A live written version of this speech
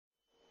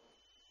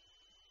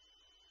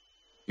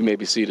You may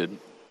be seated.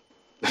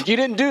 You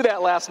didn't do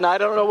that last night. I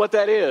don't know what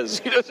that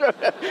is.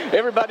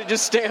 Everybody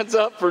just stands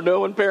up for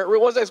no apparent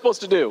reason. What was I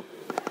supposed to do?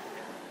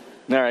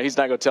 All right, he's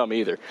not going to tell me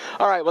either.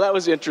 All right, well, that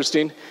was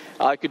interesting.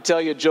 I could tell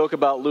you a joke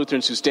about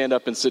Lutherans who stand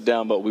up and sit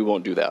down, but we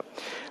won't do that.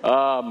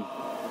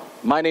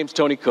 My name's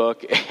Tony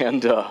Cook,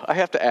 and I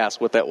have to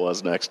ask what that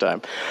was next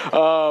time.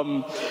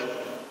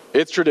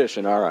 It's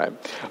tradition, all right.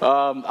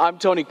 I'm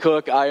Tony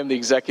Cook. I am the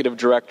executive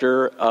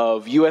director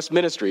of U.S.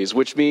 Ministries,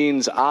 which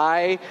means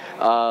I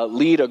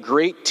lead a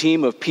great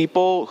team of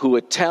people who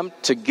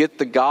attempt to get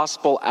the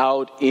gospel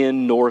out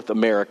in North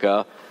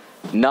America,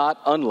 not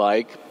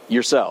unlike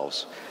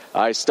yourselves.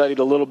 I studied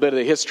a little bit of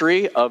the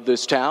history of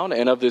this town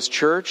and of this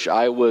church.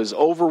 I was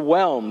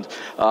overwhelmed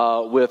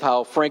with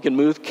how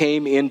Frankenmuth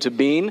came into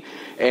being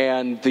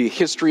and the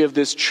history of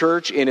this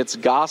church in its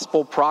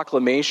gospel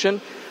proclamation.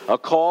 A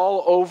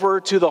call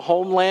over to the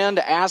homeland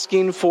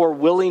asking for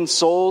willing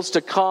souls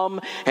to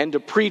come and to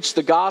preach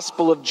the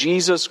gospel of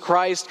Jesus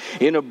Christ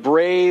in a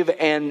brave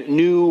and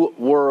new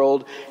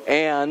world,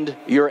 and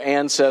your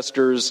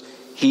ancestors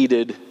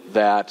heeded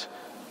that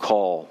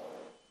call.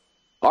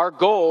 Our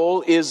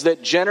goal is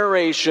that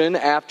generation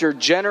after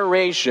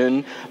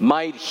generation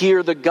might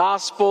hear the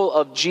gospel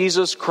of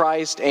Jesus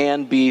Christ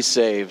and be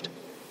saved.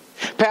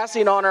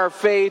 Passing on our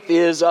faith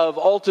is of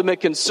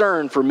ultimate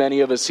concern for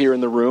many of us here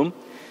in the room.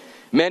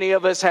 Many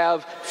of us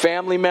have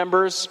family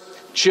members,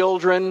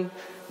 children,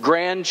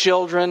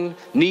 grandchildren,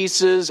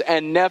 nieces,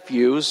 and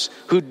nephews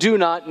who do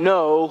not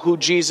know who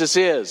Jesus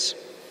is.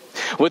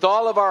 With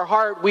all of our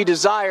heart, we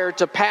desire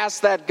to pass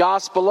that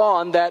gospel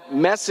on, that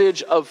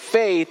message of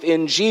faith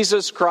in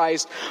Jesus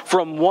Christ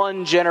from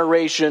one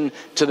generation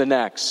to the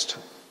next.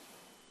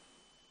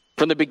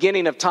 From the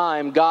beginning of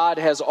time, God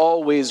has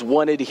always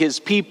wanted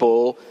His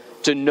people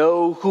to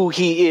know who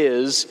He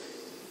is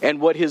and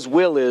what His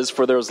will is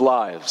for their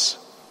lives.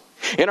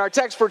 In our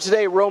text for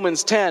today,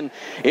 Romans 10,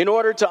 in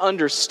order to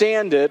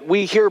understand it,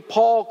 we hear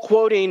Paul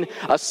quoting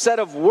a set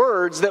of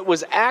words that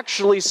was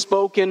actually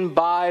spoken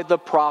by the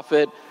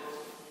prophet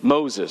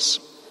Moses.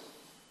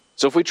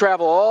 So if we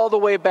travel all the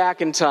way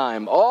back in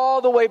time, all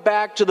the way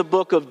back to the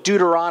book of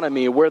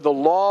Deuteronomy, where the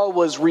law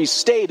was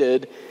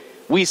restated,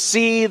 we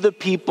see the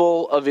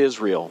people of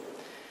Israel.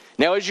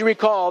 Now, as you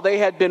recall, they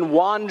had been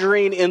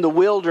wandering in the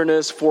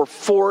wilderness for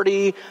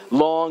 40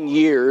 long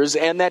years,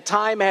 and that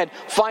time had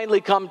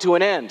finally come to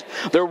an end.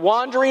 Their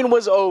wandering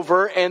was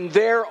over, and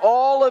there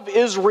all of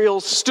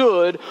Israel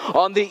stood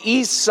on the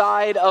east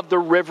side of the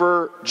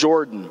river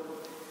Jordan.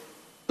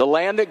 The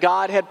land that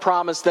God had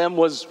promised them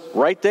was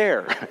right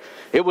there.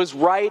 It was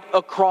right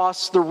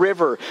across the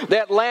river.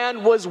 That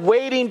land was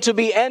waiting to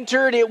be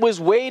entered. It was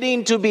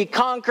waiting to be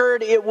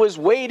conquered. It was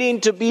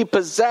waiting to be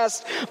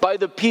possessed by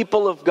the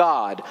people of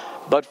God.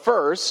 But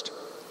first,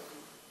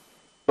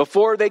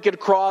 before they could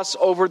cross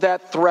over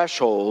that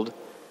threshold,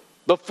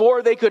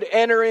 before they could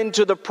enter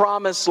into the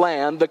promised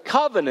land, the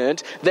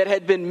covenant that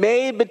had been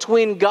made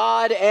between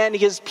God and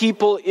His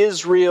people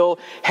Israel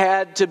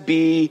had to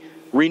be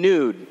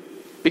renewed.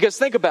 Because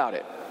think about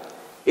it.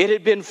 It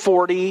had been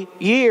 40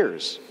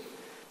 years.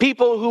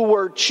 People who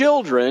were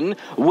children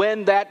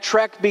when that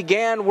trek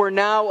began were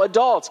now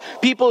adults.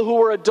 People who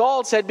were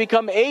adults had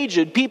become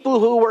aged. People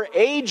who were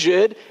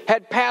aged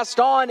had passed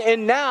on,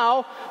 and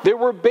now there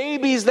were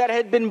babies that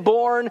had been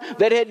born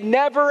that had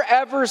never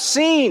ever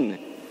seen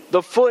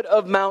the foot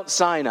of Mount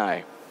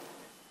Sinai.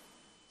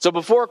 So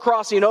before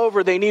crossing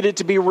over, they needed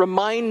to be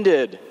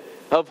reminded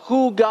of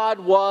who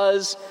God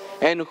was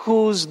and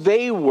whose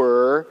they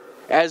were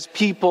as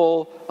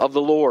people of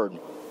the Lord.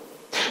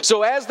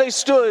 So as they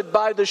stood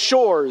by the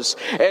shores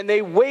and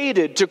they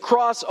waited to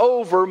cross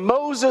over,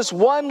 Moses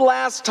one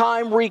last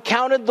time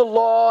recounted the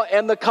law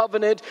and the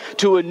covenant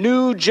to a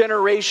new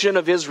generation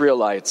of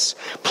Israelites,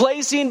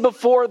 placing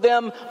before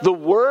them the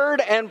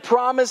word and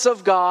promise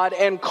of God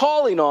and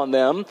calling on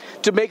them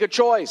to make a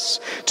choice,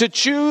 to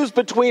choose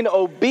between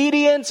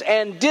obedience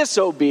and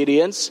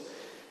disobedience,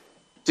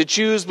 to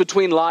choose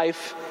between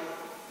life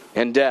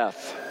and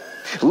death.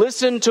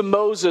 Listen to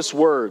Moses'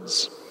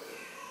 words.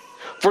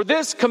 For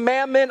this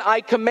commandment I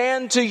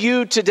command to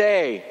you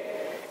today,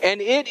 and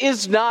it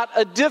is not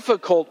a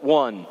difficult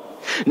one.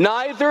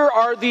 Neither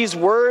are these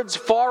words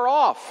far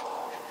off.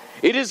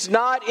 It is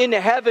not in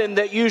heaven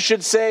that you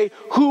should say,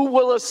 who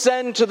will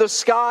ascend to the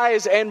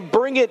skies and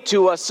bring it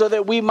to us so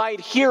that we might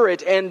hear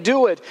it and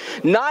do it?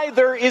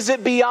 Neither is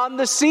it beyond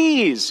the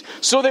seas,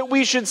 so that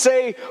we should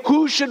say,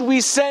 who should we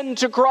send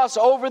to cross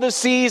over the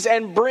seas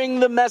and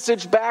bring the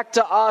message back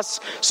to us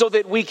so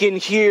that we can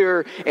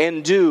hear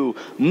and do?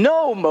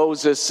 No,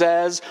 Moses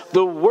says,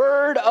 the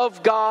word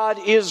of God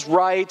is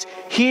right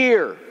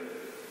here.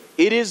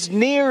 It is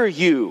near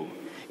you.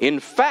 In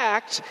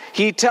fact,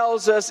 he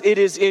tells us it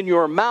is in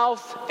your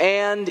mouth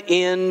and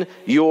in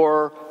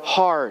your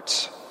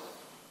heart,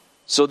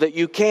 so that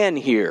you can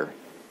hear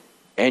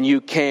and you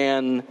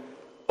can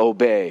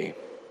obey.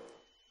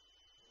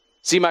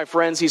 See, my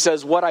friends, he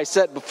says, what I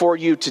set before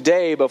you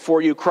today,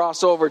 before you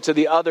cross over to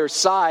the other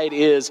side,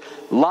 is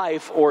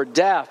life or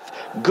death,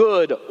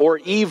 good or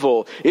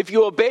evil. If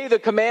you obey the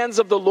commands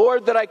of the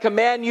Lord that I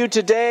command you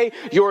today,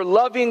 your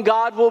loving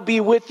God will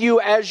be with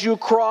you as you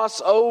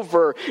cross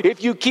over.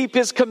 If you keep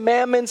his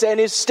commandments and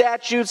his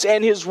statutes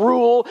and his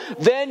rule,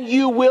 then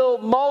you will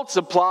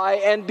multiply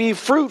and be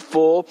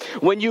fruitful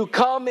when you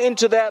come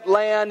into that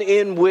land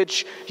in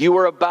which you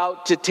are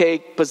about to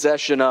take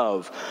possession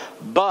of.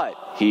 But,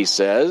 he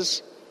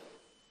says,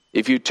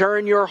 if you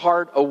turn your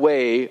heart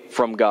away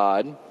from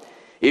God,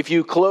 if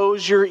you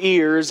close your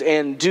ears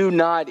and do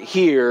not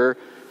hear,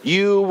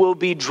 you will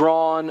be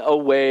drawn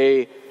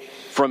away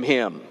from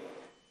him.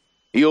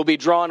 You'll be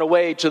drawn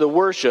away to the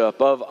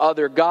worship of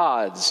other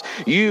gods.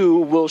 You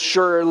will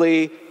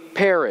surely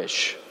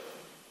perish.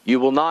 You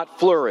will not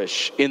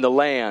flourish in the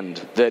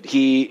land that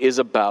he is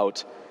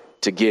about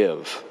to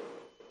give.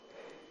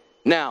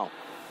 Now,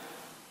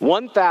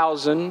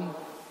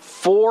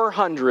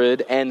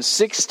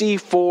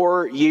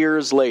 1,464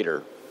 years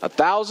later,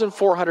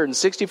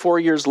 1,464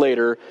 years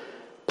later,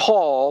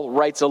 Paul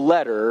writes a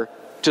letter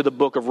to the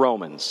book of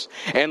Romans.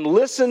 And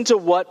listen to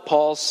what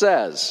Paul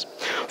says.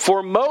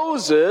 For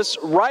Moses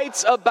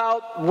writes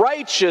about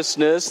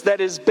righteousness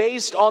that is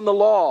based on the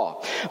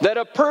law, that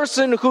a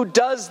person who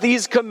does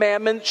these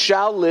commandments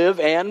shall live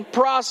and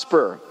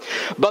prosper.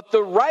 But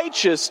the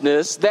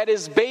righteousness that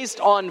is based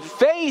on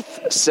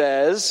faith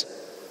says,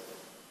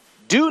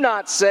 do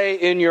not say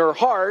in your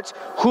heart,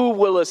 who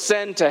will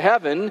ascend to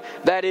heaven,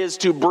 that is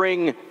to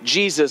bring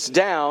Jesus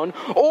down,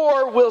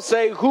 or will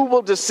say, who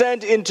will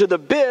descend into the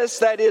abyss,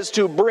 that is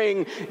to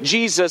bring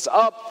Jesus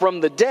up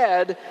from the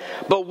dead.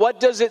 But what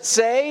does it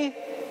say?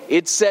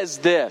 It says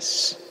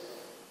this,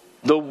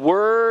 the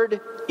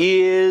word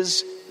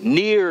is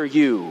near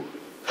you.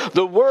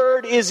 The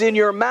word is in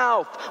your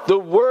mouth. The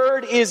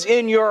word is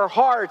in your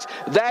heart.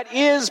 That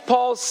is,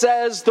 Paul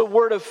says, the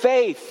word of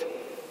faith.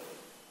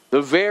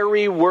 The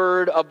very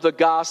word of the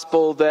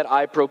gospel that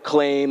I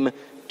proclaim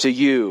to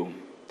you.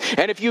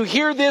 And if you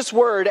hear this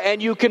word and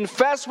you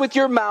confess with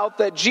your mouth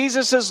that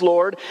Jesus is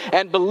Lord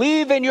and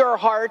believe in your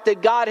heart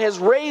that God has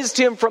raised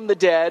him from the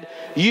dead,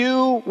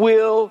 you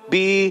will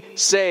be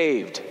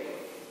saved.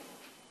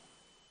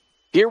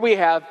 Here we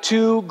have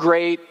two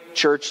great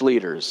church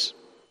leaders,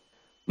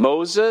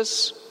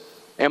 Moses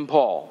and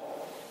Paul.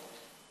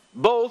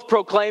 Both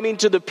proclaiming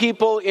to the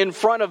people in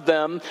front of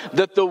them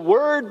that the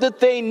word that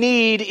they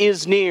need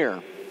is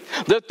near.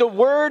 That the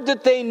word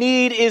that they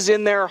need is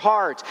in their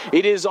heart.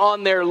 It is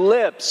on their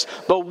lips.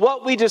 But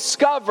what we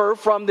discover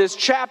from this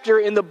chapter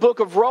in the book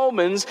of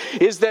Romans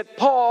is that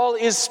Paul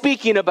is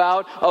speaking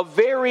about a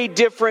very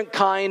different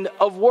kind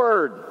of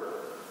word.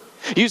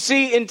 You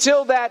see,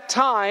 until that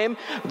time,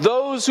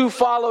 those who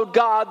followed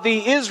God,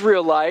 the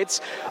Israelites,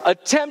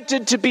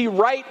 attempted to be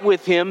right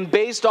with him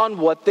based on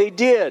what they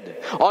did,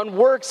 on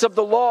works of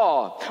the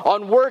law,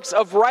 on works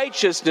of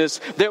righteousness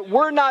that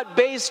were not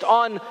based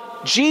on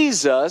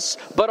Jesus,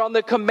 but on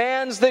the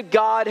commands that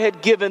God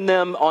had given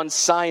them on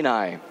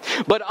Sinai.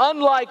 But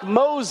unlike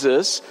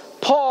Moses,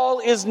 Paul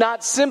is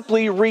not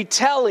simply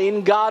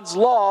retelling God's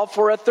law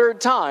for a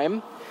third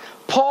time.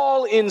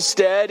 Paul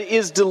instead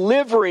is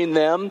delivering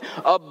them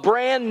a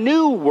brand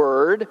new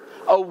word,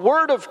 a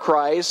word of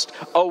Christ,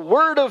 a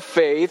word of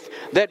faith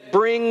that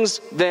brings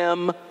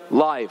them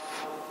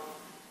life.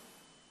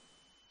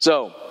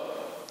 So,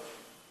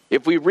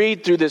 if we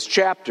read through this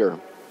chapter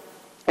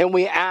and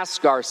we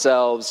ask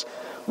ourselves,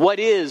 what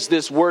is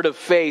this word of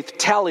faith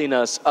telling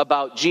us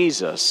about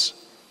Jesus?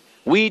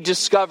 We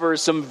discover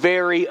some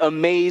very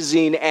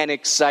amazing and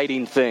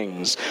exciting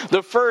things.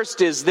 The first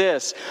is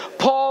this.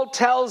 Paul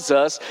tells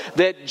us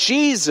that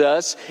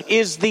Jesus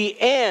is the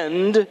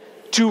end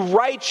to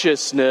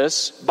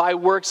righteousness by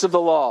works of the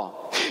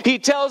law. He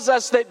tells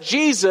us that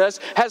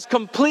Jesus has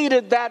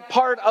completed that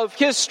part of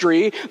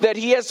history, that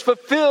he has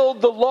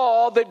fulfilled the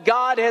law that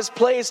God has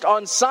placed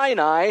on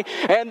Sinai,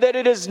 and that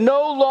it is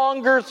no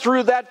longer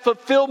through that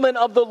fulfillment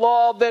of the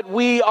law that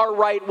we are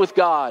right with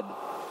God.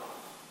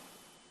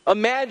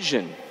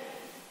 Imagine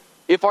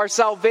if our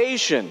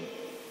salvation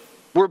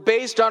were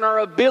based on our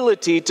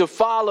ability to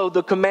follow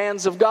the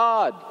commands of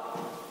God.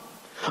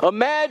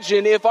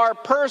 Imagine if our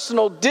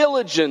personal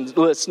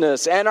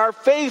diligencelessness and our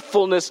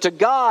faithfulness to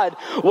God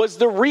was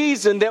the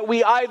reason that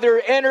we either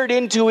entered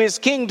into his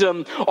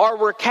kingdom or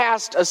were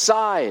cast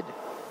aside.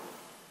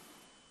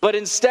 But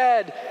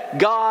instead,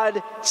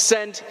 God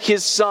sent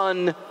his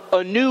Son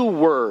a new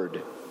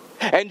word.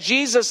 And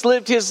Jesus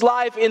lived his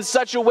life in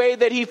such a way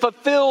that he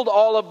fulfilled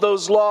all of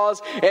those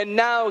laws, and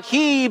now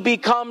he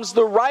becomes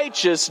the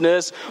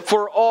righteousness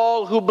for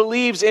all who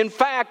believes. In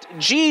fact,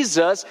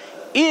 Jesus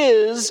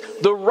is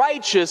the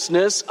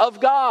righteousness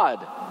of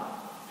God.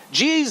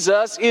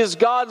 Jesus is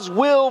God's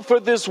will for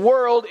this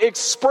world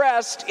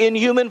expressed in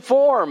human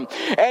form.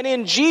 And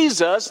in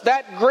Jesus,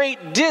 that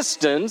great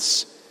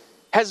distance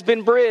has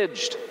been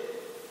bridged.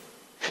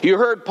 You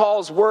heard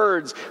Paul's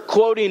words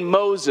quoting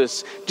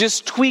Moses,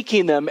 just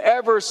tweaking them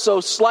ever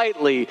so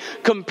slightly,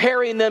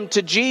 comparing them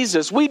to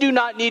Jesus. We do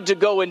not need to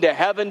go into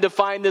heaven to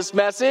find this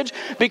message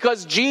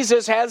because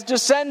Jesus has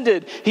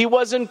descended. He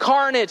was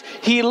incarnate.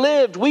 He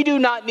lived. We do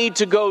not need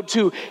to go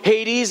to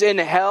Hades and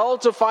hell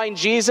to find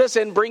Jesus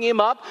and bring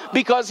him up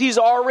because he's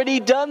already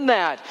done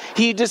that.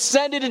 He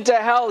descended into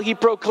hell. He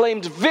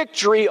proclaimed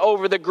victory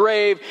over the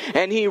grave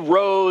and he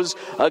rose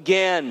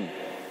again.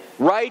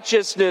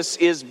 Righteousness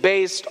is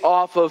based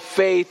off of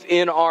faith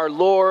in our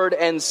Lord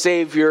and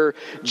Savior,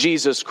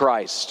 Jesus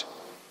Christ.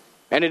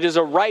 And it is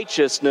a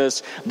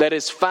righteousness that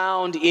is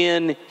found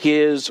in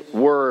His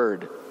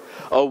Word.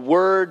 A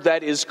word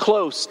that is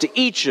close to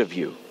each of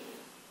you,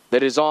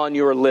 that is on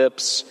your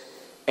lips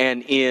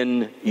and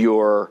in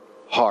your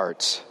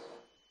heart.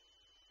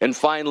 And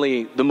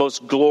finally, the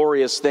most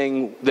glorious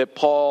thing that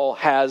Paul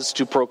has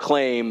to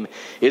proclaim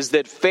is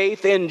that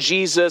faith in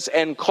Jesus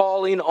and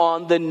calling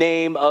on the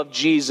name of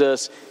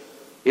Jesus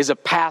is a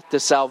path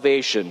to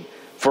salvation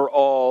for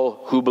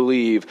all who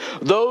believe.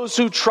 Those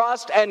who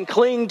trust and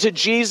cling to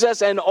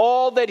Jesus and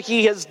all that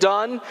He has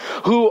done,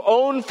 who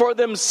own for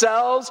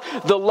themselves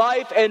the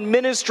life and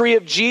ministry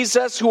of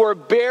Jesus, who are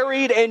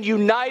buried and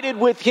united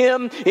with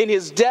Him in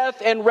His death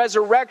and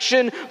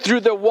resurrection through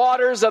the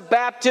waters of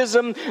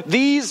baptism,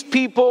 these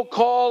people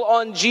call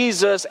on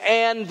Jesus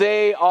and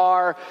they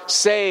are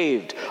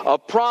saved. A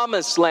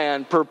promised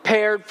land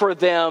prepared for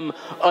them,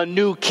 a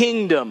new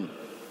kingdom,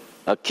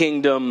 a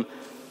kingdom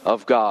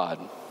of God.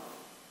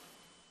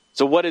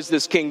 So what is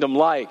this kingdom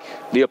like?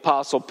 The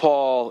Apostle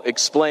Paul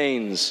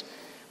explains.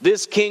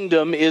 This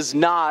kingdom is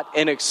not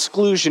an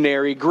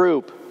exclusionary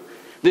group.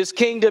 This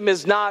kingdom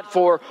is not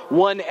for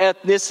one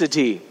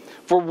ethnicity,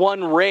 for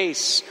one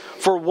race,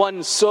 for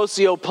one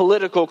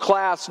socio-political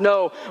class.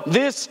 No,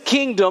 this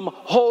kingdom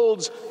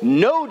holds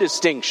no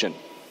distinction.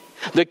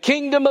 The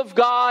kingdom of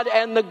God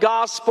and the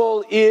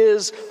gospel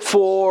is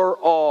for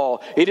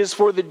all. It is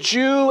for the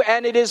Jew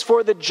and it is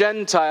for the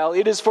Gentile.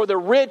 It is for the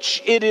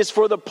rich, it is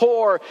for the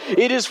poor.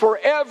 It is for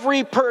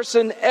every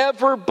person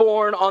ever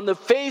born on the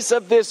face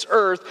of this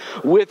earth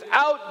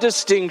without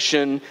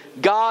distinction.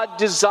 God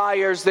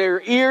desires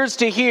their ears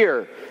to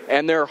hear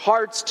and their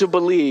hearts to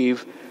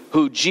believe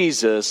who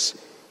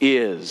Jesus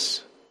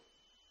is.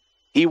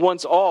 He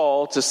wants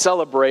all to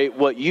celebrate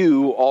what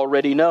you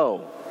already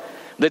know.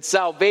 That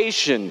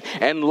salvation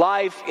and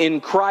life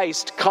in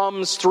Christ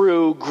comes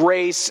through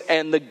grace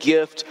and the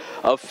gift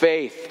of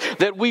faith.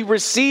 That we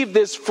receive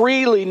this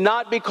freely,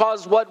 not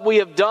because what we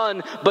have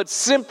done, but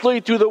simply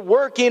through the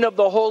working of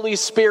the Holy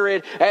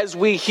Spirit as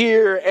we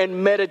hear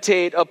and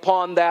meditate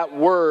upon that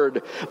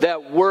word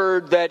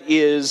that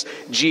is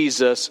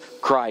Jesus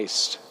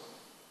Christ.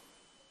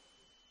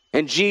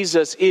 And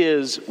Jesus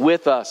is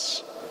with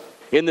us.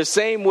 In the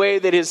same way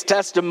that His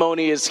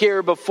testimony is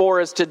here before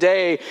us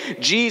today,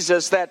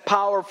 Jesus, that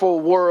powerful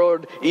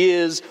word,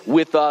 is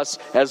with us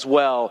as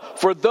well.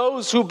 For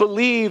those who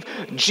believe,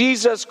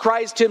 Jesus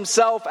Christ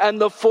Himself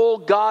and the full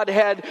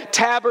Godhead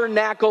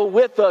tabernacle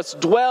with us,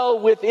 dwell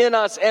within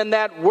us, and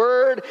that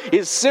word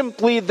is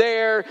simply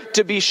there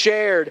to be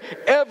shared,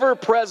 ever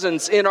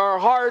present in our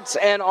hearts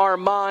and our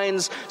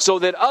minds, so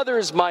that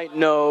others might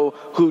know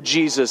who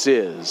Jesus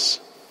is.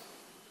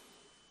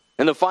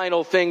 And the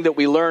final thing that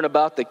we learn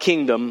about the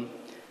kingdom,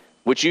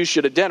 which you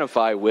should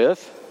identify with,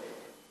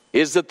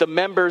 is that the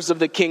members of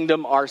the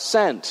kingdom are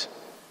sent.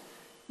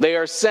 They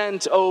are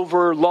sent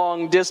over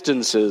long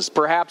distances,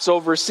 perhaps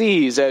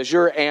overseas as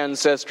your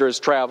ancestors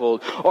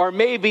traveled, or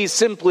maybe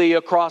simply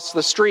across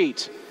the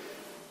street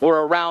or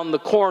around the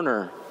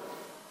corner.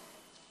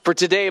 For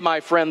today,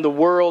 my friend, the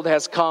world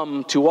has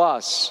come to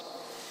us.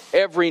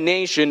 Every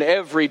nation,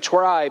 every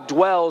tribe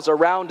dwells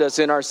around us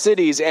in our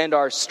cities and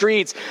our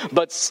streets,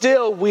 but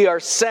still we are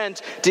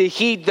sent to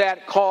heed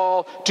that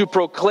call to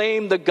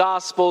proclaim the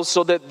gospel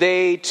so that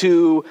they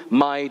too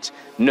might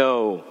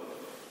know.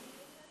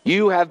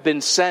 You have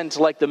been sent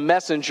like the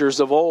messengers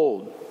of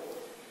old,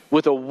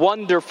 with a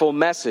wonderful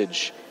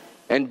message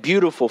and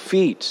beautiful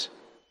feet,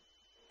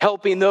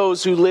 helping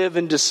those who live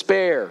in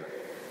despair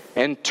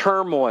and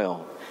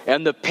turmoil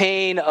and the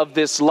pain of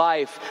this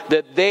life,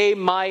 that they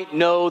might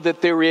know that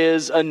there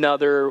is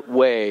another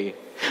way.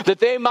 That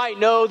they might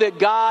know that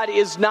God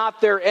is not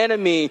their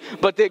enemy,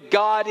 but that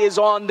God is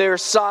on their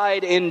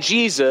side in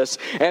Jesus,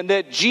 and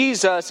that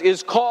Jesus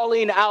is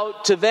calling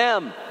out to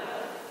them,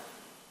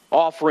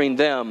 offering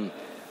them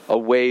a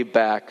way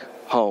back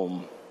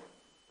home.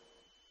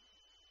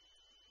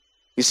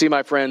 You see,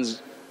 my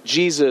friends,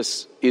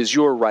 Jesus is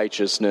your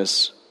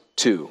righteousness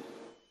too.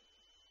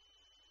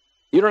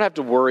 You don't have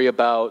to worry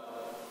about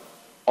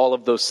all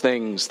of those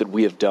things that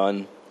we have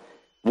done,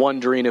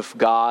 wondering if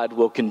God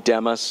will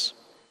condemn us,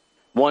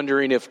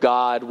 wondering if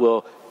God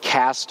will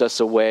cast us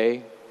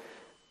away.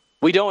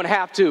 We don't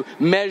have to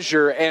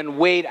measure and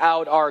weigh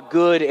out our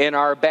good and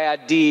our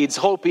bad deeds,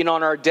 hoping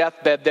on our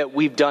deathbed that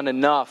we've done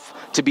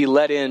enough to be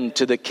let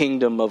into the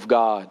kingdom of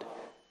God.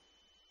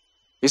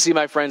 You see,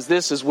 my friends,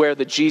 this is where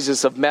the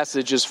Jesus of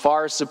message is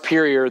far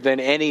superior than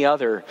any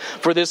other.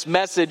 For this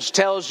message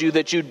tells you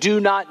that you do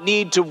not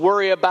need to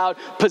worry about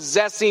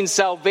possessing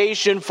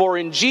salvation, for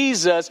in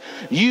Jesus,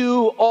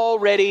 you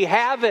already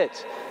have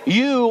it.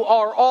 You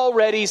are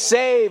already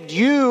saved.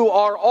 You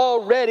are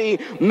already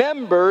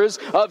members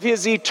of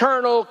His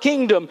eternal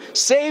kingdom.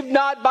 Saved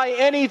not by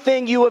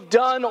anything you have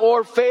done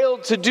or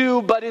failed to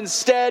do, but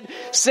instead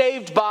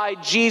saved by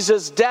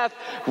Jesus' death,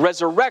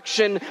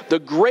 resurrection, the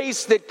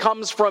grace that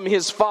comes from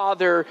His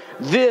Father.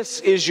 This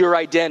is your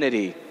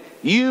identity.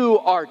 You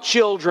are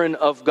children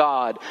of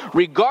God.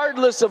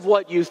 Regardless of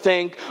what you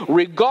think,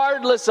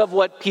 regardless of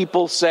what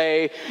people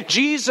say,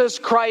 Jesus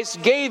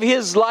Christ gave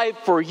His life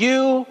for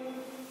you.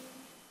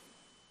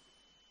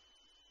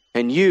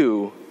 And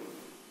you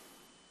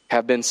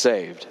have been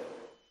saved.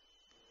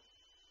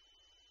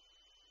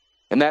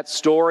 And that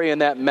story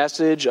and that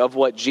message of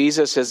what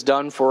Jesus has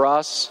done for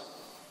us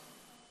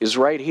is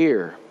right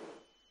here.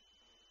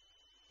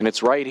 And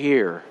it's right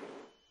here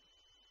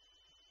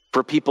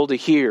for people to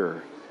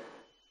hear,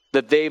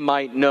 that they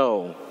might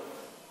know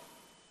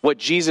what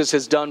Jesus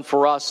has done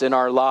for us in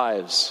our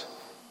lives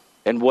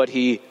and what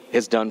He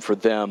has done for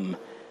them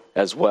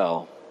as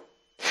well.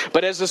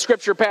 But as the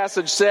scripture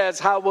passage says,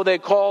 how will they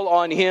call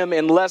on Him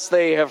unless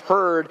they have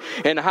heard?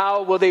 And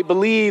how will they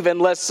believe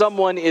unless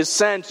someone is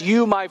sent?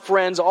 You, my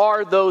friends,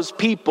 are those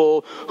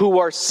people who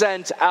are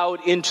sent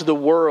out into the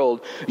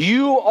world.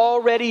 You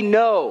already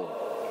know.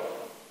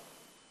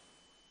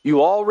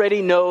 You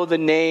already know the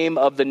name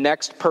of the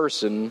next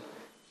person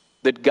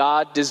that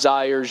God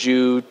desires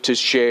you to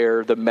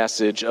share the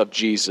message of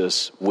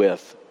Jesus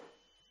with.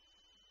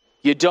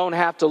 You don't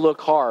have to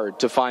look hard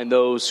to find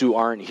those who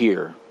aren't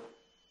here.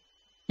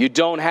 You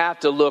don't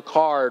have to look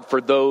hard for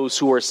those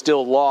who are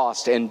still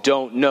lost and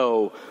don't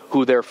know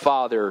who their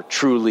Father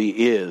truly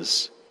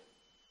is.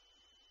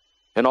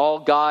 And all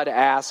God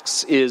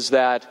asks is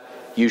that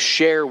you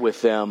share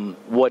with them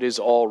what is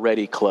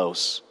already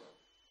close.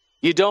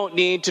 You don't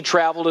need to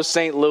travel to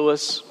St.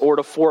 Louis or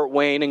to Fort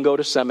Wayne and go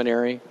to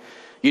seminary.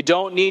 You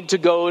don't need to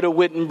go to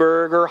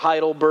Wittenberg or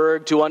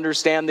Heidelberg to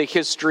understand the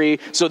history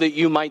so that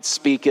you might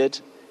speak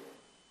it.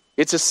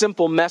 It's a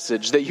simple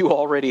message that you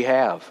already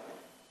have.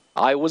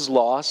 I was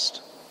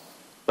lost,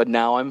 but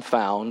now I'm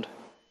found.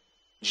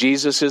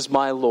 Jesus is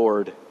my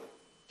Lord.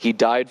 He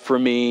died for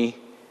me,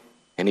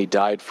 and He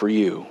died for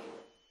you.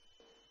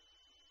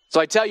 So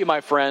I tell you,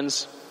 my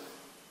friends,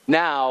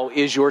 now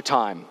is your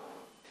time.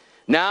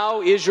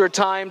 Now is your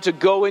time to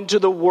go into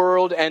the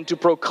world and to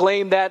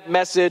proclaim that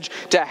message,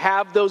 to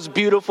have those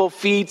beautiful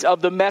feet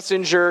of the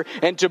messenger,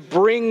 and to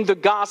bring the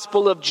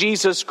gospel of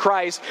Jesus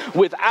Christ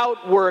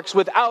without works,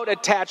 without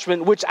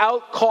attachment,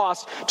 without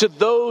cost to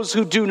those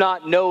who do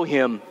not know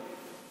Him.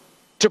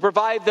 To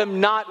provide them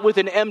not with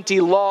an empty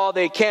law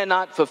they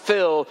cannot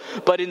fulfill,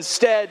 but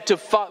instead to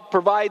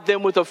provide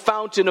them with a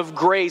fountain of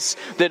grace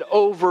that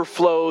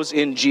overflows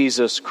in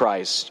Jesus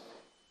Christ.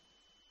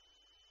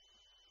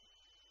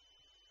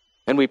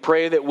 And we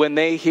pray that when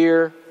they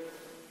hear,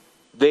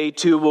 they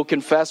too will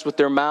confess with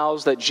their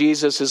mouths that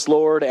Jesus is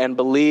Lord and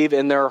believe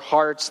in their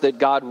hearts that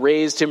God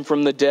raised Him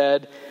from the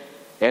dead,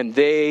 and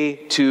they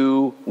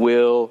too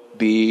will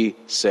be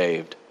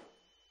saved.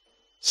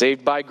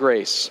 Saved by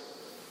grace,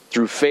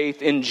 through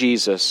faith in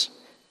Jesus,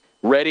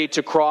 ready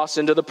to cross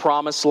into the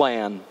promised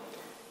land,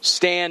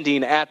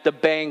 standing at the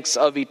banks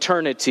of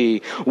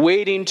eternity,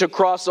 waiting to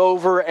cross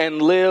over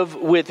and live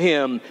with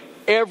Him,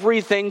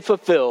 everything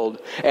fulfilled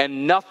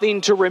and nothing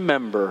to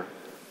remember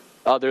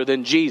other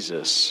than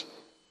Jesus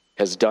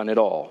has done it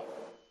all.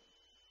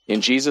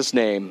 In Jesus'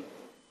 name,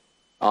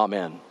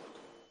 amen.